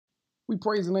We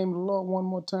praise the name of the Lord one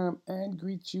more time and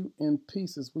greet you in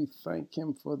peace as we thank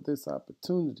Him for this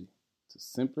opportunity to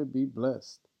simply be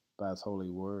blessed by His holy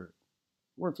word.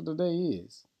 Word for today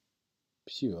is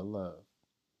pure love.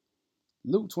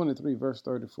 Luke 23 verse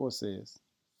 34 says,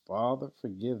 Father,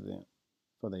 forgive them,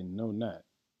 for they know not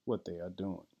what they are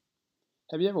doing.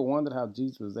 Have you ever wondered how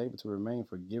Jesus was able to remain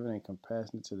forgiving and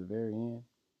compassionate to the very end?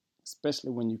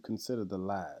 Especially when you consider the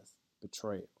lies,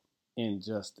 betrayal,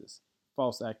 injustice,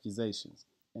 false accusations,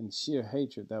 and sheer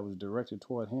hatred that was directed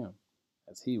toward him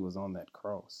as he was on that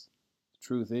cross. The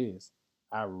truth is,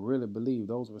 I really believe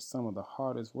those were some of the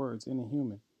hardest words any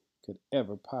human could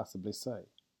ever possibly say.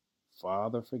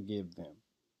 Father, forgive them,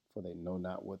 for they know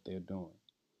not what they're doing.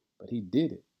 But he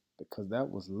did it because that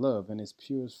was love in its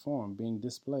purest form being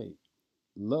displayed.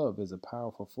 Love is a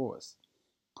powerful force.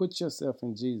 Put yourself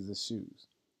in Jesus' shoes.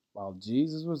 While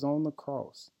Jesus was on the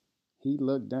cross, he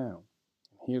looked down,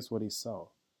 and here's what he saw.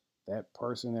 That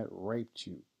person that raped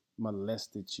you,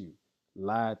 molested you,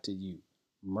 lied to you,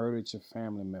 murdered your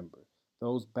family member,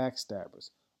 those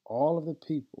backstabbers, all of the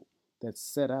people that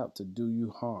set out to do you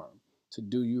harm, to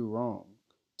do you wrong,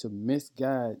 to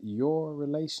misguide your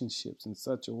relationships in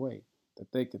such a way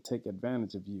that they could take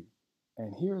advantage of you.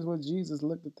 And here's what Jesus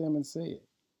looked at them and said,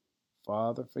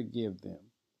 Father, forgive them,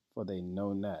 for they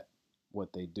know not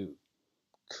what they do.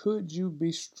 Could you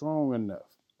be strong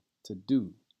enough to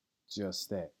do just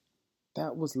that?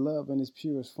 That was love in its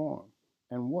purest form.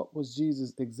 And what was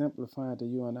Jesus exemplifying to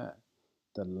you and I?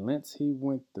 The lengths he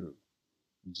went through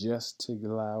just to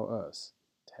allow us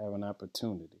to have an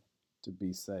opportunity to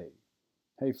be saved.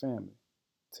 Hey, family,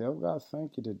 tell God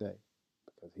thank you today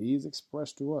because he's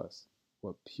expressed to us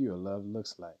what pure love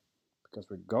looks like. Because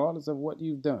regardless of what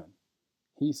you've done,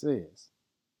 he says,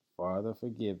 Father,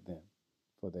 forgive them,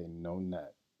 for they know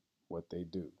not what they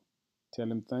do. Tell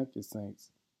him thank you,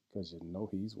 saints, because you know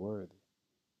he's worthy.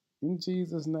 In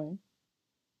Jesus' name,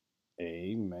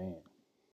 amen.